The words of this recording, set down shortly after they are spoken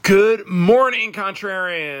Good morning,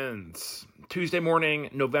 contrarians. Tuesday morning,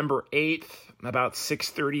 November 8th, about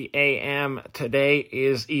 6:30 a.m. Today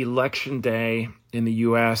is election day in the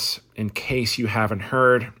U.S. In case you haven't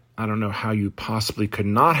heard, I don't know how you possibly could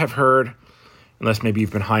not have heard, unless maybe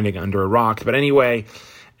you've been hiding under a rock. But anyway,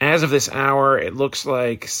 as of this hour, it looks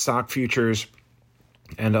like stock futures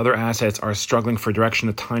and other assets are struggling for direction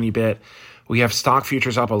a tiny bit. We have stock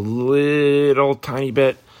futures up a little tiny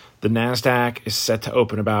bit. The NASDAQ is set to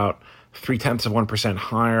open about 0.3%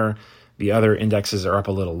 higher. The other indexes are up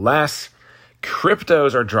a little less.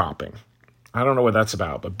 Cryptos are dropping. I don't know what that's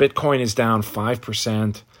about, but Bitcoin is down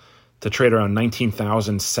 5% to trade around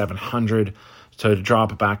 19,700 to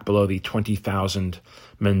drop back below the 20,000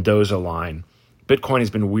 Mendoza line. Bitcoin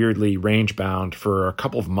has been weirdly range-bound for a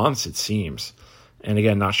couple of months, it seems. And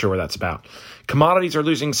again, not sure what that's about. Commodities are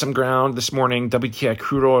losing some ground this morning. WTI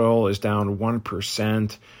crude oil is down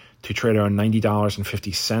 1% to trade around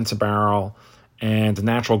 $90.50 a barrel. And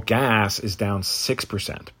natural gas is down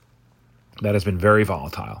 6%. That has been very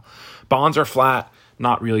volatile. Bonds are flat,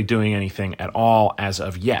 not really doing anything at all as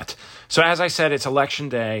of yet. So as I said, it's election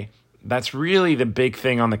day. That's really the big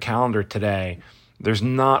thing on the calendar today. There's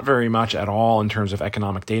not very much at all in terms of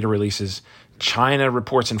economic data releases. China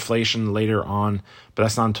reports inflation later on, but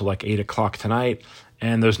that's not until like 8 o'clock tonight.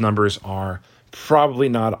 And those numbers are probably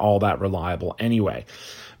not all that reliable anyway.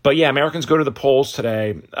 But yeah, Americans go to the polls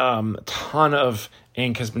today. A ton of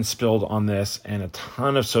ink has been spilled on this and a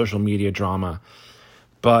ton of social media drama.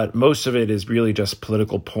 But most of it is really just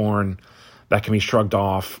political porn that can be shrugged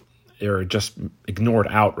off or just ignored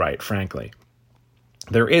outright, frankly.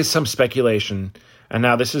 There is some speculation, and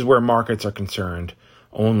now this is where markets are concerned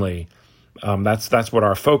only. That's what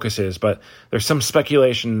our focus is. But there's some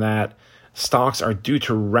speculation that stocks are due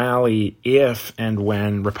to rally if and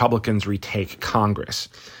when Republicans retake Congress.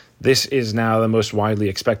 This is now the most widely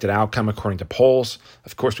expected outcome according to polls.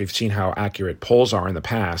 Of course, we've seen how accurate polls are in the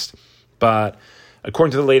past. But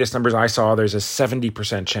according to the latest numbers I saw, there's a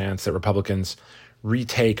 70% chance that Republicans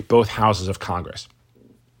retake both houses of Congress.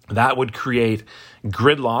 That would create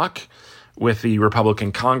gridlock with the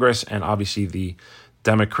Republican Congress and obviously the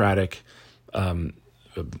Democratic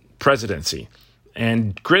presidency.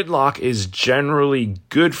 And gridlock is generally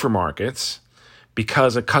good for markets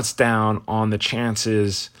because it cuts down on the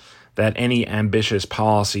chances that any ambitious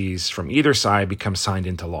policies from either side become signed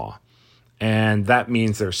into law. And that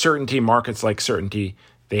means there's certainty. Markets like certainty.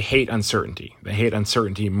 They hate uncertainty. They hate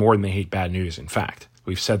uncertainty more than they hate bad news. In fact,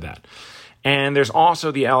 we've said that. And there's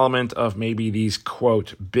also the element of maybe these,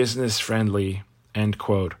 quote, business-friendly, end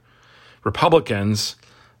quote, Republicans.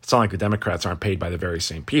 It's not like the Democrats aren't paid by the very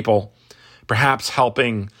same people, perhaps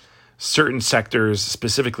helping certain sectors,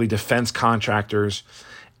 specifically defense contractors,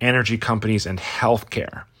 energy companies, and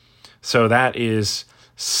healthcare. So that is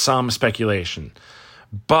some speculation.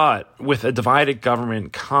 But with a divided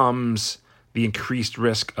government comes the increased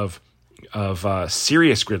risk of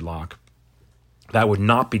serious gridlock. That would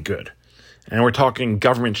not be good. And we're talking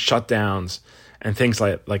government shutdowns and things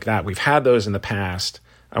like that. We've had those in the past.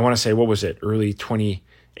 I want to say, what was it, early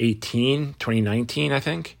 2019, I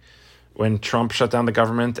think, when Trump shut down the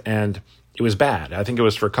government, and it was bad. I think it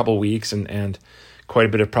was for a couple of weeks, and quite a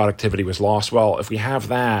bit of productivity was lost. Well, if we have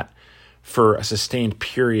that for a sustained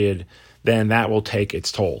period, then that will take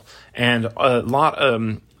its toll. And a lot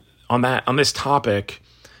on this topic,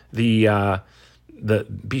 be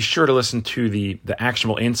sure to listen to the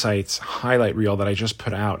Actionable Insights highlight reel that I just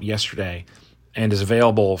put out yesterday and is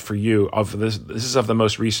available for you. This is of the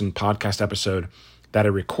most recent podcast episode that I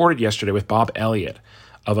recorded yesterday with Bob Elliott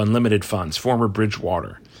of Unlimited Funds, former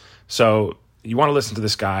Bridgewater. So you want to listen to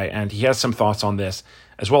this guy, and he has some thoughts on this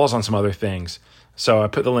as well as on some other things. So I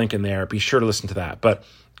put the link in there. Be sure to listen to that. But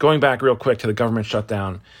going back real quick to the government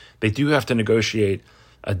shutdown, they do have to negotiate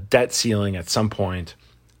a debt ceiling at some point,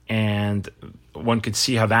 and one could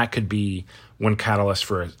see how that could be one catalyst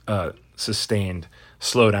for a sustained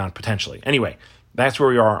slowdown potentially. Anyway, that's where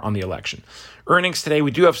we are on the election. Earnings today,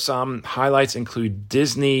 we do have some. Highlights include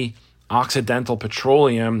Disney, Occidental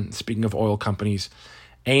Petroleum, speaking of oil companies,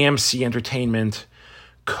 AMC Entertainment,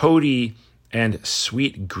 Coty, and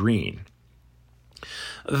Sweet Green.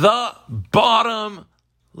 The bottom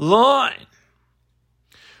line.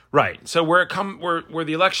 Right. So where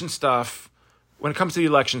the election stuff, when it comes to the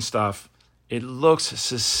election stuff, it looks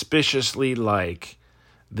suspiciously like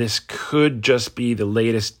this could just be the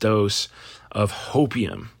latest dose of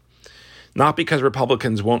hopium. Not because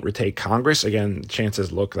Republicans won't retake Congress, again,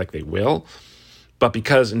 chances look like they will, but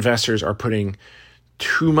because investors are putting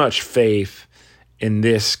too much faith in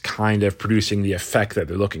this kind of producing the effect that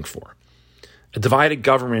they're looking for. A divided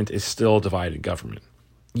government is still a divided government.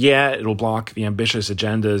 Yeah, it'll block the ambitious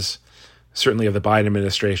agendas, certainly of the Biden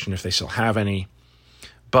administration if they still have any.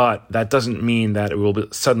 But that doesn't mean that it will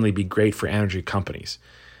suddenly be great for energy companies.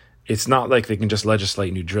 It's not like they can just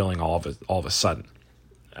legislate new drilling all of a sudden.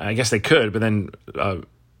 I guess they could, but then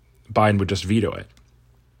Biden would just veto it.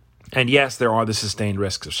 And yes, there are the sustained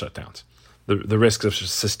risks of shutdowns, the risks of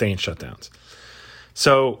sustained shutdowns.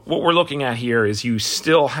 So what we're looking at here is you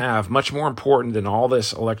still have, much more important than all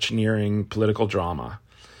this electioneering political drama,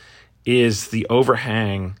 is the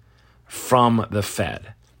overhang from the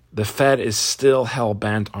Fed. The Fed is still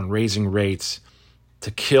hell-bent on raising rates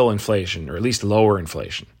to kill inflation, or at least lower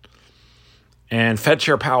inflation. And Fed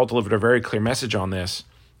Chair Powell delivered a very clear message on this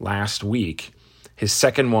last week, his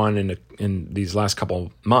second one in these last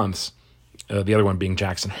couple months, the other one being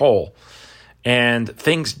Jackson Hole. And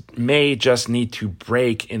things may just need to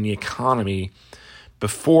break in the economy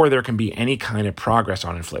before there can be any kind of progress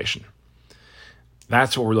on inflation.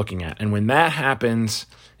 That's what we're looking at. And when that happens,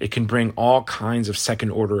 it can bring all kinds of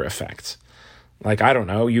second-order effects. Like, I don't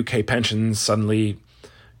know, UK pensions suddenly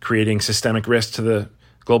creating systemic risk to the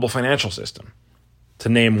global financial system, to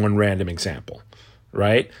name one random example,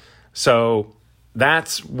 right? So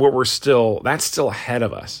that's still ahead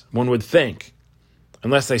of us, one would think,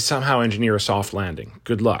 unless they somehow engineer a soft landing.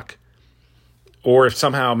 Good luck. Or if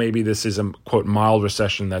somehow maybe this is a, quote, mild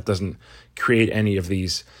recession that doesn't create any of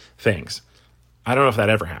these things. I don't know if that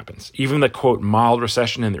ever happens. Even the, quote, mild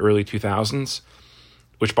recession in the early 2000s,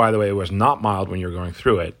 which, by the way, was not mild when you were going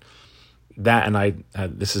through it, that, and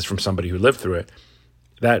this is from somebody who lived through it,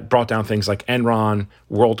 that brought down things like Enron,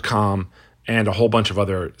 WorldCom, and a whole bunch of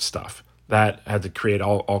other stuff that had to create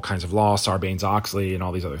all kinds of laws, Sarbanes-Oxley, and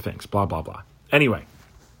all these other things, blah, blah, blah. Anyway,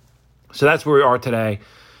 so that's where we are today.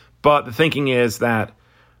 But the thinking is that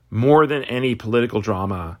more than any political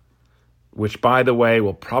drama, which, by the way,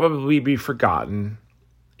 will probably be forgotten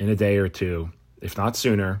in a day or two, if not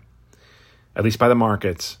sooner, at least by the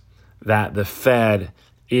markets, that the Fed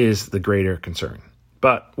is the greater concern.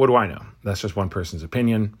 But what do I know? That's just one person's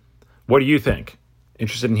opinion. What do you think?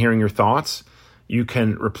 Interested in hearing your thoughts? You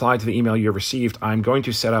can reply to the email you have received. I'm going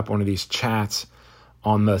to set up one of these chats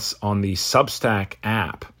on the Substack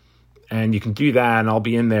app, and you can do that, and I'll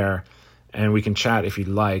be in there, and we can chat if you'd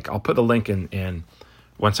like. I'll put the link in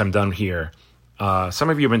once I'm done here. Some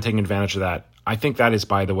of you have been taking advantage of that. I think that is,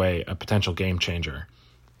 by the way, a potential game changer.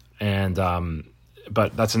 And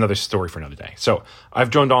but that's another story for another day. So I've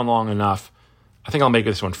droned on long enough. I think I'll make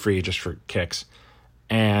this one free just for kicks.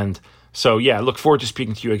 And so, yeah, look forward to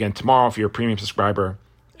speaking to you again tomorrow if you're a premium subscriber.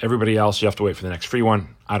 Everybody else, you have to wait for the next free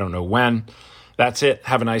one. I don't know when. That's it.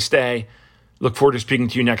 Have a nice day. Look forward to speaking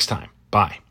to you next time. Bye.